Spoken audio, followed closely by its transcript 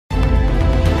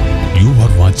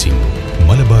watching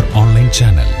Malabar online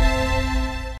channel.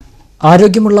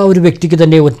 ആരോഗ്യമുള്ള ഒരു വ്യക്തിക്ക്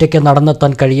തന്നെ ഒറ്റയ്ക്ക്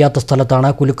നടന്നെത്താൻ കഴിയാത്ത സ്ഥലത്താണ്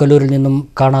കുലുക്കല്ലൂരിൽ നിന്നും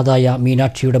കാണാതായ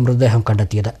മീനാക്ഷിയുടെ മൃതദേഹം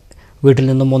കണ്ടെത്തിയത്. വീട്ടിൽ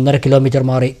നിന്നും 1.5 കിലോമീറ്റർ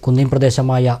മാറി കുന്നിൻ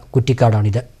പ്രദേശമായ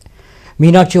കുറ്റിക്കാടാണിത്.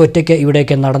 മീനാക്ഷി ഒറ്റയ്ക്ക്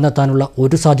ഇവിടേക്ക് നടന്നെത്താനുള്ള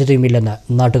ഒരു സാധ്യതയുമില്ലെന്ന്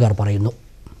നാട്ടുകാർ പറയുന്നു.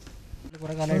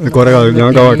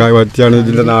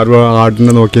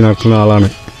 ആടിനെ നോക്കി നടത്തുന്ന ആളാണ്.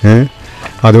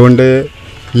 അതുകൊണ്ട്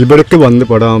ഇവിടേക്ക് വന്ന്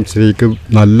പെടാൻ സ്ത്രീക്ക്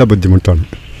നല്ല ബുദ്ധിമുട്ടാണ്.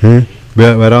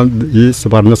 വരാൻ ഈ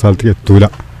പറഞ്ഞ സ്ഥലത്തേക്ക് എത്തൂല.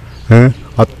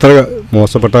 അത്ര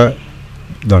മോശപ്പെട്ട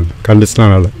ഇതാണ്,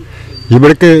 കണ്ടീഷനാണ് ഉള്ളത്.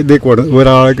 ഇവിടേക്ക് ഇത്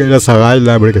ഒരാൾക്ക്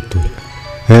സഹായമില്ല, ഇവിടേക്ക് എത്തൂല.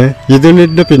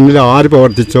 ഇതിൻ്റെ പിന്നിൽ ആര്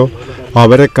പ്രവർത്തിച്ചോ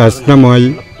അവരെ കർശനമായി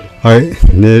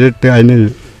നേരിട്ട് അതിന്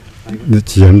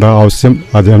ചെയ്യേണ്ട ആവശ്യം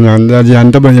അതാണ്.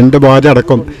 എൻ്റെ ഭാര്യ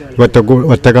അടക്കം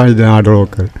ഒറ്റക്കാണ് ഇത്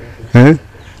ആടുകളൊക്കെ.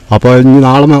 അപ്പോൾ ഇനി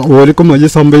നാളെ ഓർക്കും ഈ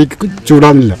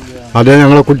സംഭവിച്ചുകൂടാനില്ല. അതേ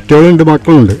ഞങ്ങളെ കുട്ടികളുണ്ട്,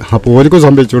 മക്കളുണ്ട്. അപ്പോൾ ഓർക്കും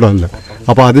സംഭവിച്ചുകൂടാനില്ല.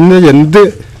 അപ്പോൾ അതിന് എന്ത്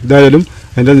ഇതായാലും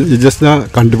അതിൻ്റെ ഇജസ്ന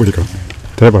കണ്ടുപിടിക്കണം.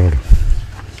 ഇത്രേ പറയണം.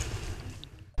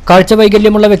 കാഴ്ച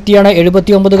വൈകല്യമുള്ള വ്യക്തിയാണ്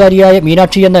 79-കാരിയായ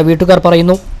മീനാക്ഷി എന്ന് വീട്ടുകാർ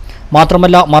പറയുന്നു.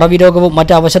 മാത്രമല്ല മറവി രോഗവും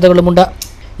മറ്റ് അവശതകളുമുണ്ട്.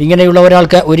 ഇങ്ങനെയുള്ള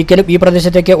ഒരാൾക്ക് ഒരിക്കലും ഈ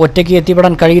പ്രദേശത്തേക്ക് ഒറ്റയ്ക്ക്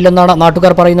എത്തിപ്പെടാൻ കഴിയില്ലെന്നാണ്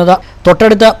നാട്ടുകാർ പറയുന്നത്.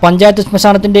 തൊട്ടടുത്ത പഞ്ചായത്ത്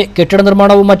ശ്മശാനത്തിന്റെ കെട്ടിട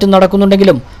നിർമ്മാണവും മറ്റും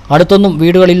നടക്കുന്നുണ്ടെങ്കിലും അടുത്തൊന്നും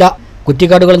വീടുകളില്ല.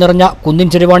 കുറ്റിക്കാടുകൾ നിറഞ്ഞ കുന്നിൻ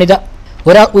ചെരുവാണിത്.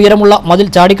 ഒരാൾ ഉയരമുള്ള മതിൽ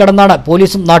ചാടിക്കടന്നാണ്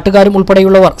പോലീസും നാട്ടുകാരും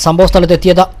ഉൾപ്പെടെയുള്ളവർ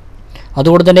സംഭവസ്ഥലത്തെത്തിയത്.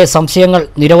 അതുകൊണ്ട് തന്നെ സംശയങ്ങൾ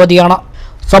നിരവധിയാണ്.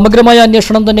 സമഗ്രമായ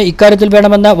അന്വേഷണം തന്നെ ഇക്കാര്യത്തിൽ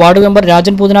വേണമെന്ന് വാർഡ് മെമ്പർ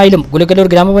രാജൻ പൂതനായാലും കുലുക്കല്ലൂർ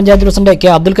ഗ്രാമപഞ്ചായത്ത് പ്രസിഡന്റ് കെ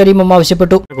അബ്ദുൽ കരീമും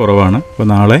ആവശ്യപ്പെട്ടു. കുറവാണ്. അപ്പോൾ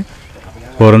നാളെ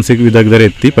ഫോറൻസിക്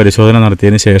വിദഗ്ധരെത്തി പരിശോധന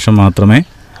നടത്തിയതിന് ശേഷം മാത്രമേ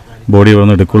ബോഡി ഇവിടെ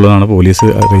നിന്ന് എടുക്കുള്ളൂ പോലീസ്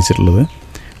അറിയിച്ചിട്ടുള്ളത്.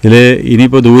 ഇതിൽ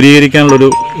ഇനിയിപ്പോൾ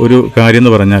ദൂരീകരിക്കാനുള്ളൊരു കാര്യം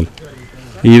എന്ന് പറഞ്ഞാൽ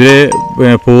ഇവരെ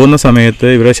പോകുന്ന സമയത്ത്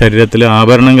ഇവരുടെ ശരീരത്തിൽ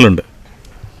ആഭരണങ്ങളുണ്ട്.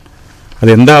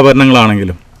 അതെന്ത്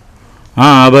ആഭരണങ്ങളാണെങ്കിലും ആ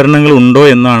ആഭരണങ്ങൾ ഉണ്ടോ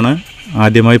എന്നാണ്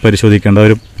ആദ്യമായി പരിശോധിക്കേണ്ടത്.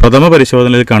 ഒരു പ്രഥമ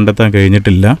പരിശോധനയിൽ കണ്ടെത്താൻ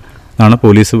കഴിഞ്ഞിട്ടില്ല എന്നാണ്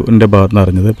പോലീസിൻ്റെ ഭാഗത്ത് നിന്ന്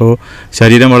അറിഞ്ഞത്. ഇപ്പോൾ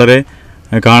ശരീരം വളരെ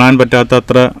കാണാൻ പറ്റാത്ത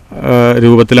അത്ര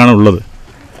രൂപത്തിലാണ് ഉള്ളത്.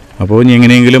 അപ്പോൾ ഇനി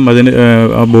എങ്ങനെയെങ്കിലും അതിന്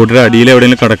ആ ബോഡിയുടെ അടിയിൽ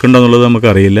എവിടെയെങ്കിലും കിടക്കുന്നുണ്ടോ എന്നുള്ളത്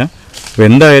നമുക്കറിയില്ല. അപ്പോൾ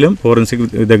എന്തായാലും ഫോറൻസിക്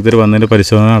വിദഗ്ധർ വന്നതിൻ്റെ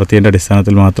പരിശോധന നടത്തിയതിൻ്റെ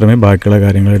അടിസ്ഥാനത്തിൽ മാത്രമേ ബാക്കിയുള്ള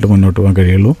കാര്യങ്ങളായിട്ട് മുന്നോട്ട് പോകാൻ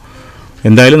കഴിയുള്ളൂ.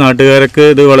 എന്തായാലും നാട്ടുകാർക്ക്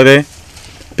ഇത് വളരെ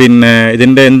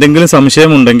ഇതിൻ്റെ എന്തെങ്കിലും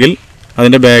സംശയമുണ്ടെങ്കിൽ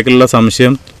അതിൻ്റെ ബാക്കിലുള്ള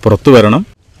സംശയം പുറത്തു വരണം.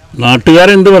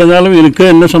 നാട്ടുകാരെന്ത് പറഞ്ഞാലും എനിക്ക്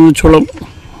എന്നെ സംബന്ധിച്ചോളം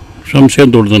സംശയം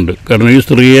തോന്നുന്നുണ്ട്. കാരണം ഈ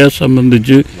സ്ത്രീയെ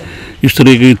സംബന്ധിച്ച് ഈ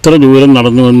സ്ത്രീക്ക് ഇത്ര ദൂരം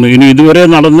നടന്നു വന്ന് ഇനി ഇതുവരെ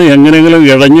നടന്ന് എങ്ങനെയെങ്കിലും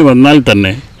ഇഴഞ്ഞു വന്നാൽ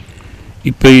തന്നെ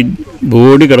ഇപ്പോൾ ഈ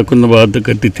ബോഡി കിടക്കുന്ന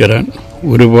ഭാഗത്തേക്ക് എത്തിച്ചേരാൻ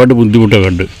ഒരുപാട് ബുദ്ധിമുട്ടൊക്കെ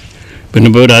ഉണ്ട്. പിന്നെ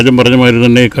ഇപ്പോൾ രാജൻ പറഞ്ഞ മാതിരി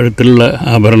തന്നെ കഴുത്തിലുള്ള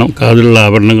ആഭരണം, കാതിലുള്ള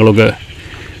ആഭരണങ്ങളൊക്കെ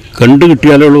കണ്ടു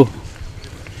കിട്ടിയാലേ ഉള്ളൂ.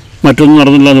 മറ്റൊന്നും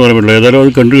നടന്നില്ല എന്ന് പറയാൻ പറ്റില്ല. ഏതായാലും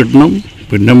അത് കണ്ടു കിട്ടണം.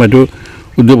 പിന്നെ മറ്റു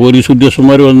പോലീസ്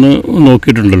ഉദ്യോഗസ്ഥന്മാർ വന്ന്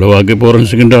നോക്കിയിട്ടുണ്ടല്ലോ. ബാക്കി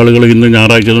ഫോറൻസിക്കിൻ്റെ ആളുകൾ ഇന്ന്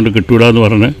ഞായറാഴ്ച കൊണ്ട് കിട്ടൂടാന്ന്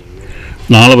പറഞ്ഞ്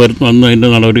നാളെ വന്ന് അതിൻ്റെ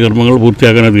നടപടിക്രമങ്ങൾ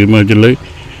പൂർത്തിയാക്കാനാണ് തീരുമാനിച്ചുള്ളത്.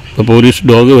 ഇപ്പോൾ പോലീസ്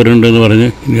ഡോഗ് വരുന്നുണ്ടെന്ന് പറഞ്ഞ്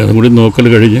ഇനി അതും കൂടി നോക്കൽ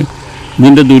കഴിഞ്ഞ്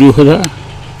ഇതിൻ്റെ ദുരൂഹത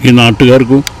ഈ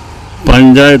നാട്ടുകാർക്കും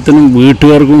പഞ്ചായത്തിനും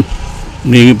വീട്ടുകാർക്കും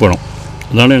നീങ്ങിപ്പോണം.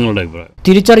 അതാണ് ഞങ്ങളുടെ അഭിപ്രായം.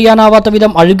 തിരിച്ചറിയാനാവാത്ത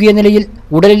വിധം അഴുകിയ നിലയിൽ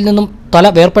ഉടലിൽ നിന്നും തല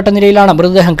വേർപെട്ട നിലയിലാണ്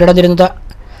മൃതദേഹം കിടന്നിരുന്നത്.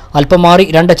 അല്പം മാറി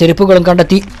 2 ചെരുപ്പുകളും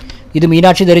കണ്ടെത്തി. ഇത്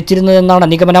മീനാക്ഷി ധരിച്ചിരുന്നതെന്നാണ്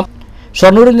നിഗമനം.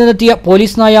 ഷൊർണൂരിൽ നിന്നെത്തിയ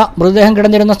പോലീസ് നായ മൃതദേഹം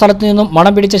കിടന്നിരുന്ന സ്ഥലത്തു നിന്നും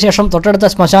മണം പിടിച്ച ശേഷം തൊട്ടടുത്ത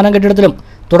ശ്മശാനം കെട്ടിടത്തിലും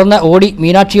തുടർന്ന് ഓടി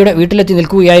മീനാക്ഷിയുടെ വീട്ടിലെത്തി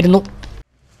നിൽക്കുകയായിരുന്നു.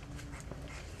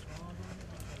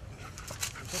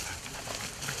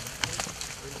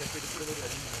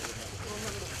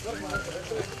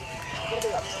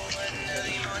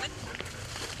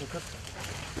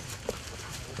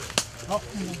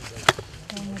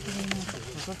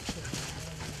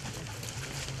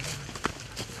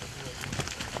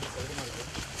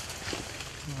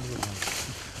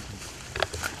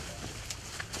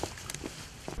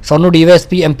 ഷൊർണൂർ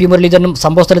ഡിവൈഎസ്പി MP മുരളീധരനും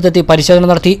സംഭവസ്ഥലത്തെത്തി പരിശോധന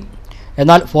നടത്തി.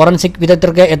 എന്നാൽ ഫോറൻസിക്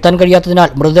വിദഗ്ധർക്ക് എത്താൻ കഴിയാത്തതിനാൽ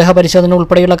മൃതദേഹ പരിശോധന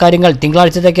ഉൾപ്പെടെയുള്ള കാര്യങ്ങൾ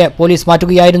തിങ്കളാഴ്ചത്തേക്ക് പോലീസ്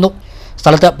മാറ്റുകയായിരുന്നു.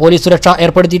 സ്ഥലത്ത് പോലീസ് സുരക്ഷ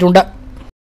ഏർപ്പെടുത്തിയിട്ടുണ്ട്.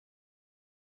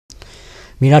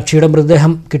 മീനാക്ഷിയുടെ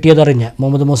മൃതദേഹം കിട്ടിയതറിഞ്ഞ്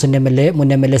മുഹമ്മദ് മുഹസിൻ MLA, മുൻ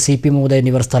MLA CP മുഹമ്മദ്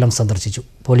എന്നിവർ സ്ഥലം സന്ദർശിച്ചു.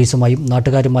 പോലീസുമായും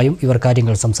നാട്ടുകാരുമായും ഇവർ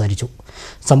കാര്യങ്ങൾ സംസാരിച്ചു.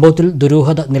 സംഭവത്തിൽ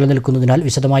ദുരൂഹത നിലനിൽക്കുന്നതിനാൽ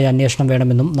വിശദമായ അന്വേഷണം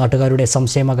വേണമെന്നും നാട്ടുകാരുടെ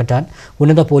സംശയം അകറ്റാൻ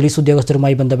ഉന്നത പോലീസ്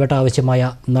ഉദ്യോഗസ്ഥരുമായി ബന്ധപ്പെട്ട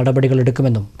ആവശ്യമായ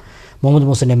നടപടികളെടുക്കുമെന്നും മുഹമ്മദ്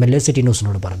മുഹസിൻ MLA സിറ്റി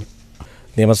ന്യൂസിനോട് പറഞ്ഞു.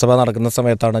 നിയമസഭ നടക്കുന്ന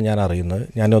സമയത്താണ് ഞാൻ അറിയുന്നത്.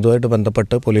 ഞാൻ അതുമായിട്ട്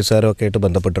ബന്ധപ്പെട്ട് പോലീസുകാരൊക്കെ ആയിട്ട്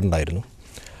ബന്ധപ്പെട്ടിട്ടുണ്ടായിരുന്നു.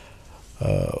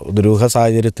 ദുരൂഹ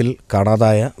സാഹചര്യത്തിൽ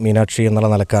കാണാതായ മീനാക്ഷി എന്നുള്ള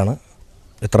നിലക്കാണ്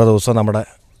ഇത്ര ദിവസം നമ്മുടെ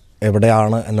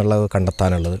എവിടെയാണ് എന്നുള്ളത്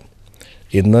കണ്ടെത്താനുള്ളത്.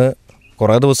 ഇന്ന്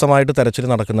കുറേ ദിവസമായിട്ട് തെരച്ചിൽ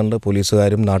നടക്കുന്നുണ്ട്.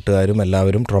 പോലീസുകാരും നാട്ടുകാരും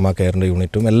എല്ലാവരും ട്രോമാ കെയറിൻ്റെ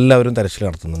യൂണിറ്റും എല്ലാവരും തെരച്ചിൽ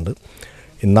നടത്തുന്നുണ്ട്.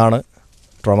 ഇന്നാണ്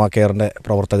ട്രോമാ കെയറിൻ്റെ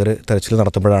പ്രവർത്തകർ തെരച്ചിൽ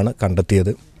നടത്തുമ്പോഴാണ്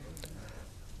കണ്ടെത്തിയത്.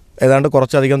 ഏതാണ്ട്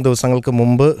കുറച്ചധികം ദിവസങ്ങൾക്ക്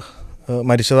മുമ്പ്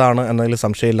മരിച്ചതാണ് എന്നതിൽ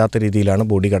സംശയമില്ലാത്ത രീതിയിലാണ്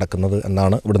ബോഡി കിടക്കുന്നത്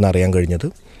എന്നാണ് ഇവിടുന്ന് അറിയാൻ കഴിഞ്ഞത്.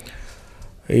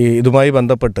 ഇതുമായി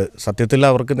ബന്ധപ്പെട്ട് സത്യത്തിൽ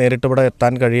അവർക്ക് നേരിട്ട് ഇവിടെ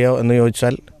എത്താൻ കഴിയുമോ എന്ന്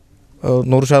ചോദിച്ചാൽ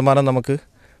 100% നമുക്ക്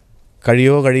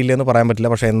കഴിയുമോ കഴിയില്ലെന്ന് പറയാൻ പറ്റില്ല.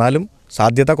 പക്ഷേ എന്നാലും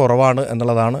സാധ്യത കുറവാണ്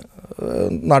എന്നുള്ളതാണ്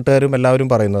നാട്ടുകാരും എല്ലാവരും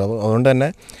പറയുന്നത്. അതുകൊണ്ട് തന്നെ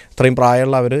ഇത്രയും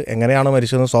പ്രായമുള്ള അവർ എങ്ങനെയാണ്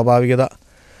മരിച്ചതെന്ന് സ്വാഭാവികത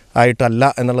ആയിട്ടല്ല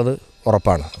എന്നുള്ളത്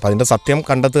ഉറപ്പാണ്. അപ്പോൾ അതിൻ്റെ സത്യം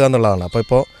കണ്ടെത്തുക എന്നുള്ളതാണ്.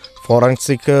 അപ്പോൾ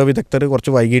ഫോറൻസിക് വിദഗ്ധർ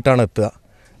കുറച്ച് വൈകിട്ടാണ് എത്തുക.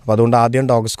 അപ്പോൾ അതുകൊണ്ട് ആദ്യം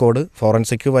ഡോഗ് സ്ക്വാഡ്,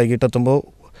 ഫോറൻസിക് വൈകിട്ടെത്തുമ്പോൾ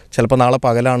ചിലപ്പോൾ നാളെ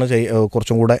പകലാണ്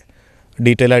കുറച്ചും കൂടെ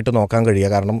ഡീറ്റെയിൽ ആയിട്ട് നോക്കാൻ കഴിയുക.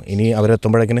 കാരണം ഇനി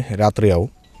അവരെത്തുമ്പോഴേക്കിന് രാത്രിയാവും.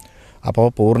 അപ്പോൾ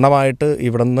പൂർണ്ണമായിട്ട്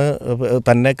ഇവിടുന്ന്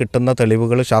തന്നെ കിട്ടുന്ന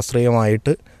തെളിവുകൾ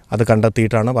ശാസ്ത്രീയമായിട്ട് അത്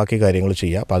കണ്ടെത്തിയിട്ടാണ് ബാക്കി കാര്യങ്ങൾ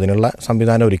ചെയ്യുക. അപ്പോൾ അതിനുള്ള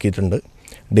സംവിധാനം ഒരുക്കിയിട്ടുണ്ട്.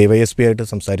 DYSP ആയിട്ട്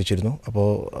സംസാരിച്ചിരുന്നു. അപ്പോൾ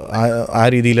ആ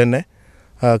രീതിയിൽ തന്നെ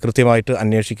കൃത്യമായിട്ട്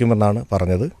അന്വേഷിക്കുമെന്നാണ്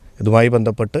പറഞ്ഞത്. ഇതുമായി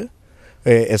ബന്ധപ്പെട്ട്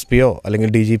SPO അല്ലെങ്കിൽ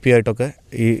DGP ആയിട്ടൊക്കെ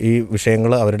ഈ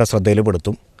വിഷയങ്ങൾ അവരുടെ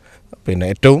ശ്രദ്ധയിൽപ്പെടുത്തും. പിന്നെ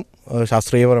ഏറ്റവും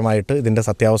ശാസ്ത്രീയപരമായിട്ട് ഇതിൻ്റെ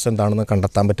സത്യാവസ്ഥ എന്താണെന്ന്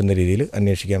കണ്ടെത്താൻ പറ്റുന്ന രീതിയിൽ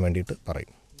അന്വേഷിക്കാൻ വേണ്ടിയിട്ട്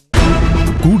പറയും.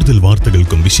 കൂടുതൽ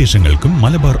വാർത്തകൾക്കും വിശേഷങ്ങൾക്കും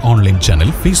Malabar online channel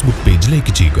Facebook page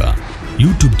like ചെയ്യുക.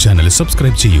 യൂട്യൂബ് ചാനൽ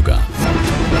സബ്സ്ക്രൈബ് ചെയ്യുക.